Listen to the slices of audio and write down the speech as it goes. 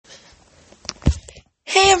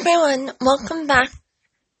Hey everyone, welcome back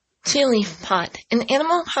to LeafPod, an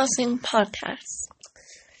Animal Crossing podcast.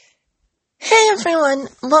 Hey everyone,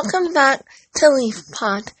 welcome back to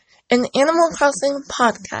LeafPod, an Animal Crossing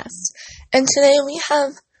podcast. And today we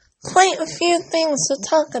have quite a few things to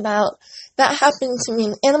talk about that happened to me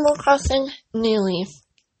in Animal Crossing New Leaf.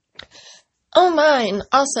 Oh mine,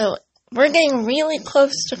 also, we're getting really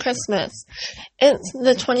close to Christmas. It's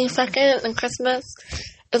the 22nd and Christmas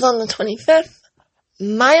is on the 25th.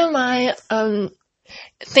 My,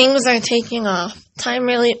 things are taking off. Time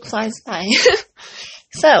really flies by.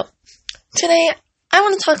 So, today I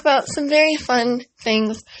want to talk about some very fun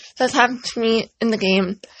things that's happened to me in the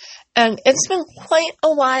game. And it's been quite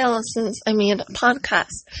a while since I made a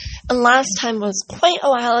podcast. And last time was quite a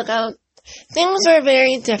while ago. Things were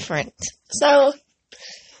very different. So,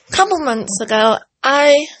 a couple months ago,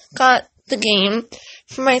 I got the game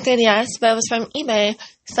for my 3DS, but it was from eBay,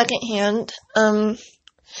 secondhand.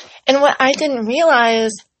 And what I didn't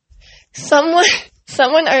realize, someone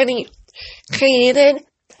already created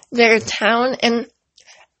their town, and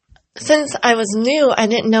since I was new, I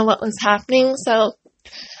didn't know what was happening, so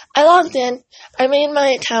I logged in, I made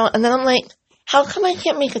my account, and then I'm like, how come I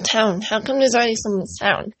can't make a town? How come there's already someone's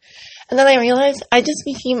town? And then I realized I just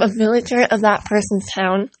became a villager of that person's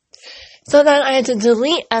town. So then I had to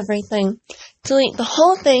delete everything, delete the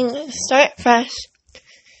whole thing, start fresh.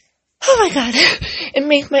 Oh my god, and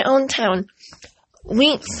make my own town.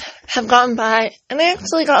 Weeks have gone by, and I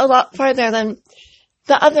actually got a lot farther than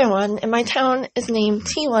the other one, and my town is named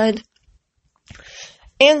T-Wood.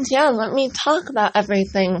 And yeah, let me talk about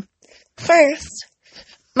everything. First,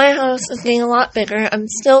 my house is getting a lot bigger. I'm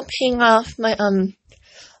still paying off my,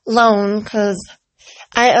 loan, because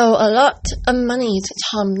I owe a lot of money to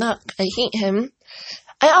Tom Nook. I hate him.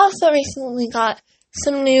 I also recently got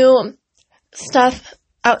some new stuff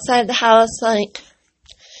outside the house, like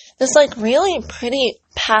this really pretty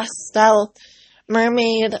pastel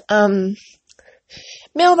mermaid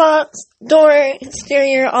mailbox, door,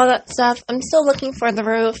 exterior, all that stuff. I'm still looking for the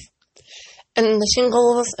roof and the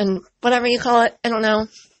shingles and whatever you call it. I don't know.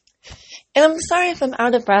 And I'm sorry if I'm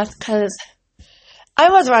out of breath because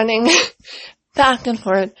I was running back and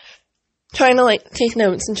forth trying to take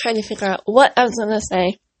notes and trying to figure out what I was going to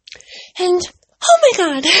say. And oh my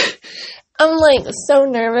god, I'm so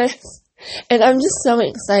nervous, and I'm just so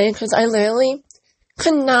excited because I literally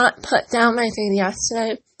could not put down my 3DS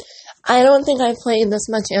today. I don't think I played this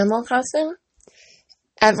much Animal Crossing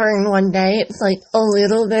ever in one day. It's a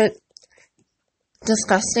little bit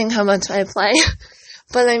disgusting how much I play,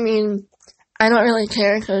 but I mean, I don't really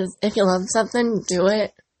care because if you love something, do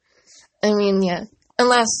it. I mean, yeah,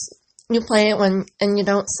 unless you play it and you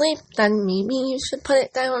don't sleep, then maybe you should put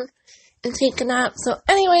it down and take a nap. So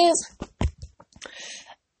anyways,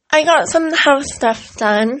 I got some house stuff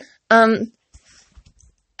done. I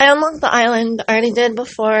unlocked the island. I already did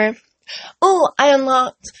before. Oh, I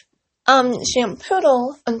unlocked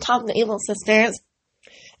Shampoodle on top of the Evil Sisters.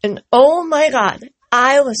 And oh my god,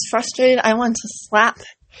 I was frustrated. I wanted to slap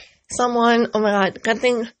someone. Oh my god, good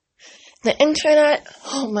thing the internet,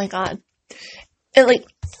 oh my god, it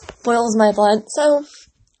boils my blood. So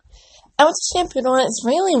I went to Shampoodle and it's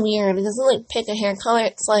really weird. It doesn't pick a hair color.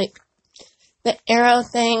 It's the arrow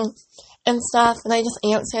thing and stuff, and I just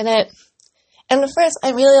answered it. And at first,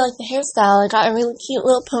 I really liked the hairstyle. I got a really cute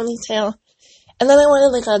little ponytail. And then I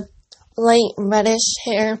wanted a light reddish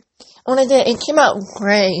hair. And when I did, it came out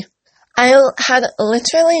gray. I had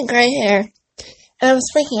literally gray hair. And I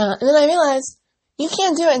was freaking out. And then I realized, you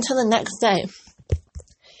can't do it until the next day.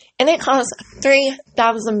 And it costs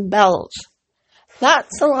 3,000 bells.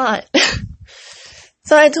 That's a lot.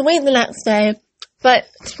 So I had to wait the next day. But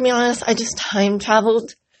to be honest, I just time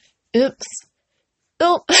traveled. Oops.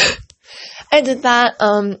 Oop. I did that.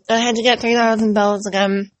 I had to get 3,000 bells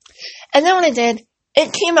again. And then when I did,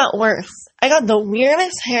 it came out worse. I got the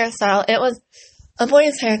weirdest hairstyle. It was a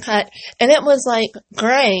boy's haircut, and it was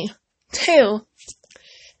gray, too.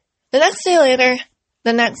 The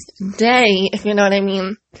next day, if you know what I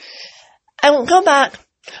mean, I will go back.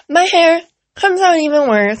 My hair comes out even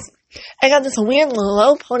worse. I got this weird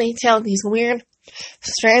low ponytail, these weird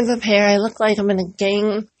strands of hair. I look like I'm in a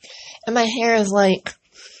gang, and my hair is I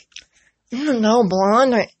don't know,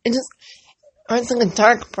 blonde, or it's a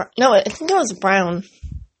dark brown. No, I think it was brown.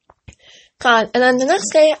 God, and then the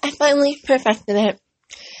next day, I finally perfected it.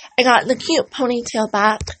 I got the cute ponytail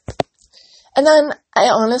back, and then I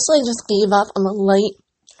honestly just gave up on the light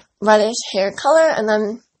reddish hair color, and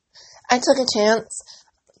then I took a chance,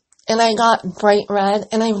 and I got bright red,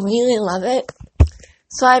 and I really love it.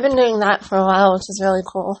 So I've been doing that for a while, which is really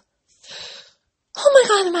cool. Oh my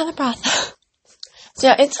god, I'm out of breath. So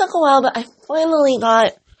yeah, it took a while, but I finally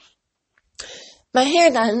got my hair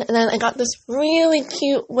done, and then I got this really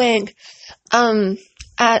cute wig,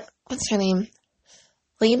 at, what's her name?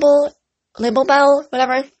 Label Bell,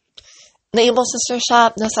 whatever. Label Sister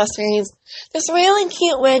Shop, Necessaries. This really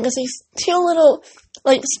cute wig is these two little,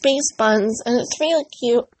 like, space buns, and it's really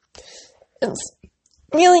cute. It's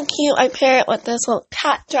really cute. I pair it with this little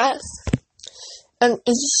cat dress, and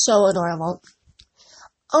it's just so adorable.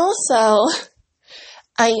 Also,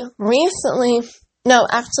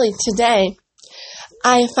 today,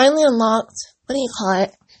 I finally unlocked,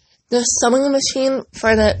 the sewing machine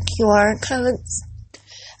for the QR codes.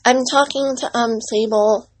 I've been talking to,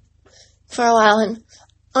 Sable for a while, and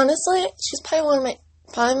honestly, she's probably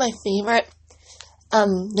my favorite,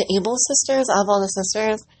 the Able sisters, of all the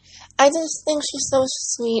sisters. I just think she's so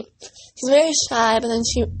sweet. She's very shy, but then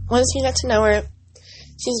once you get to know her,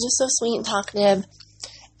 she's just so sweet and talkative.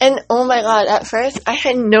 And oh my god, at first, I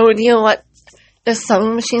had no idea what the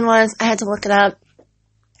sewing machine was. I had to look it up.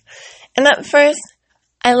 And at first,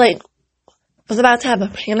 I was about to have a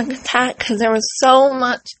panic attack because there was so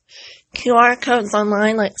much QR codes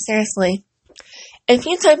online. Seriously. If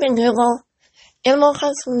you type in Google, Animal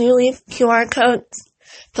Crossing New Leaf QR codes,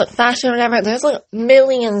 fashion or whatever, there's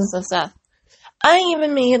millions of stuff. I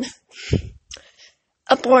even made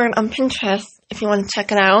a board on Pinterest if you want to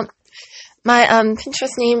check it out. My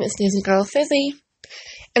Pinterest name is Daisy Girl Fizzy,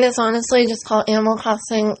 and it's honestly just called Animal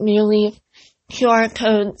Crossing New Leaf QR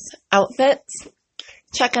codes outfits.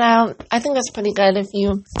 Check it out. I think that's pretty good if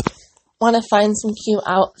you want to find some cute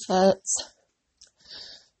outfits.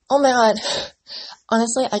 Oh my god.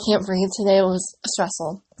 Honestly, I can't breathe today. It was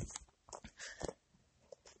stressful.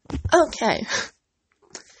 Okay.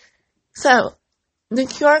 So, the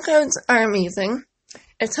QR codes are amazing.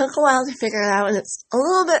 It took a while to figure it out, and it's a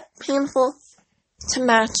little bit painful to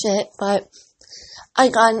match it, but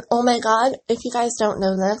oh my god, if you guys don't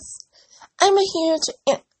know this, I'm a huge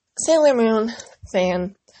Sailor Moon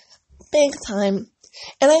fan. Big time.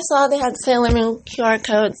 And I saw they had Sailor Moon QR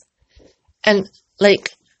codes, and,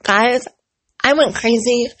 guys, I went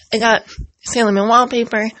crazy. I got Sailor Moon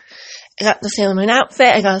wallpaper, I got the Sailor Moon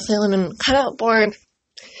outfit, I got a Sailor Moon cutout board,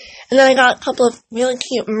 and then I got a couple of really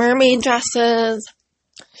cute mermaid dresses,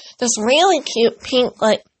 this really cute pink,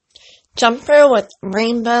 jumper with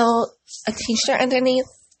rainbow, a t-shirt underneath.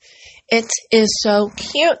 It is so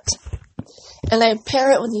cute. And I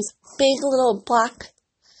pair it with these big little black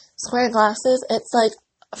square glasses. It's,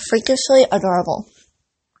 freakishly adorable.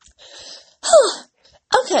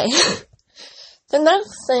 Okay. The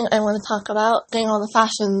next thing I want to talk about, getting all the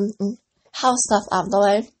fashion and house stuff out of the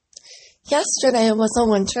way. Yesterday was the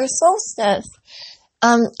winter solstice,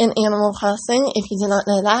 in Animal Crossing, if you did not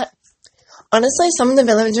know that. Honestly, some of the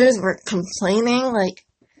villagers were complaining,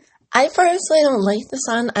 I personally don't like the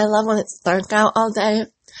sun. I love when it's dark out all day.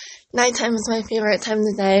 Nighttime is my favorite time of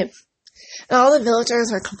the day. And all the villagers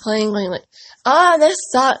were complaining, going this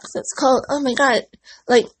sucks, it's cold, oh my god,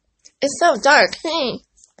 it's so dark, hey,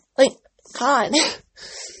 god.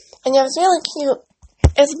 And yeah, it was really cute.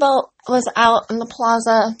 Isabel was out in the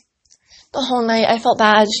plaza the whole night. I felt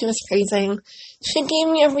bad, she was freezing. She gave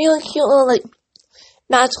me a really cute little,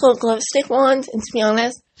 magical glow stick wand, and to be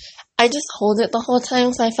honest, I just hold it the whole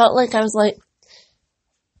time, so I felt like I was,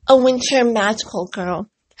 a winter magical girl,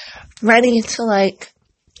 ready to,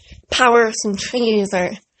 power some trees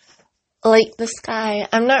or light the sky.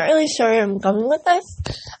 I'm not really sure where I'm going with this.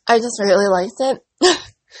 I just really liked it.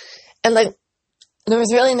 And, there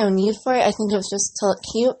was really no need for it. I think it was just to look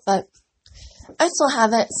cute, but I still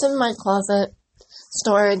have it. It's in my closet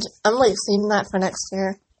storage. I'm, saving that for next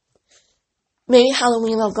year. Maybe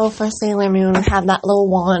Halloween I'll go for Sailor Moon and have that little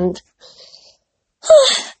wand.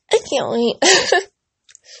 I can't wait.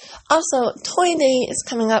 Also, Toy Day is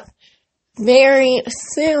coming up very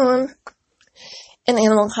soon in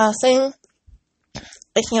Animal Crossing.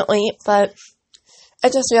 I can't wait, but I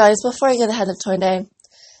just realized before I get ahead of Toy Day,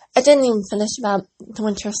 I didn't even finish about the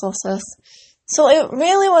winter solstice. So it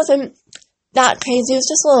really wasn't that crazy. It was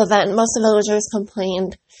just a little event. Most of the villagers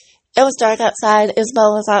complained. It was dark outside.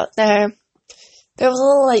 Isabel was out there. There was a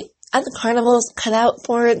little, at the carnivals, cutout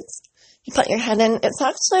boards. You put your head in. It's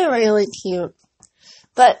actually really cute.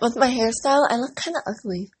 But with my hairstyle, I look kind of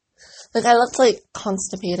ugly. I looked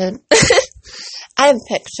constipated. I have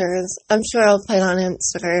pictures. I'm sure I'll put it on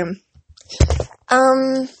Instagram.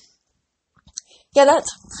 Yeah,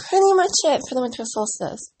 that's pretty much it for the winter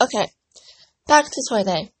solstice. Okay, back to Toy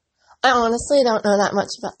Day. I honestly don't know that much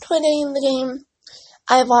about Toy Day in the game.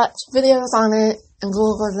 I've watched videos on it and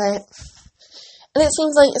Googled it. And it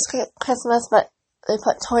seems like it's Christmas, but they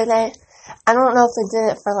put Toy Day. I don't know if they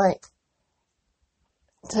did it for,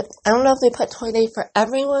 I don't know if they put Toy Day for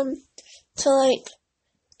everyone to, like,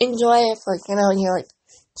 enjoy if, like, you know, you're, like,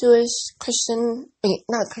 Jewish, Christian,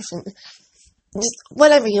 not Christian, just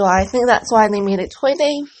whatever you are. I think that's why they made it Toy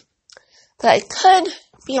Day, but I could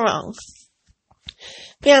be wrong.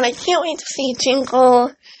 But yeah, I can't wait to see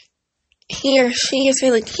Jingle. He or she is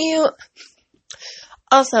really cute.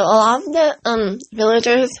 Also, a lot of the,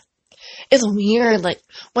 villagers is weird. Like,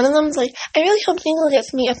 one of them's like, I really hope Jingle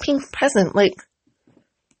gets me a pink present. Like,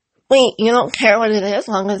 wait, you don't care what it is as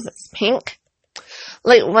long as it's pink?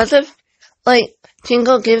 Like, what if, like,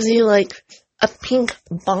 Jingle gives you, like, a pink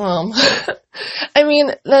bomb? I mean,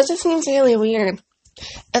 that just seems really weird.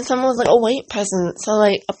 And someone was like, a white present, so,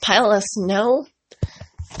 like, a pile of snow?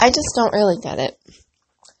 I just don't really get it.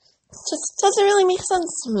 It just doesn't really make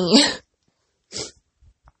sense to me.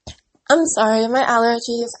 I'm sorry, my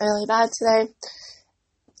allergies are really bad today.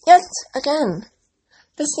 Yet, again,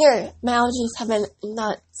 this year, my allergies have been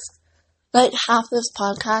nuts. Like, half this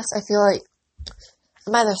podcast, I feel like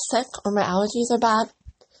I'm either sick or my allergies are bad,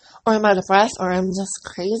 or I'm out of breath, or I'm just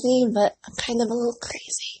crazy, but I'm kind of a little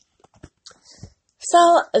crazy.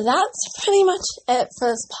 So, that's pretty much it for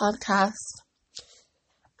this podcast.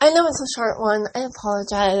 I know it's a short one, I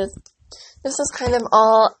apologize. This is kind of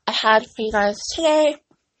all I had for you guys today.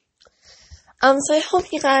 So I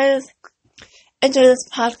hope you guys enjoy this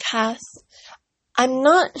podcast. I'm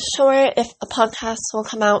not sure if a podcast will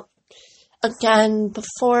come out again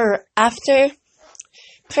before or after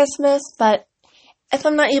Christmas, but if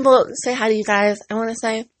I'm not able to say hi to you guys, I want to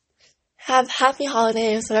say have happy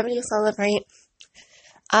holidays, whatever you celebrate.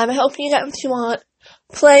 I hope you get what you want.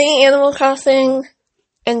 Play Animal Crossing,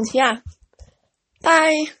 and yeah,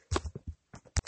 bye!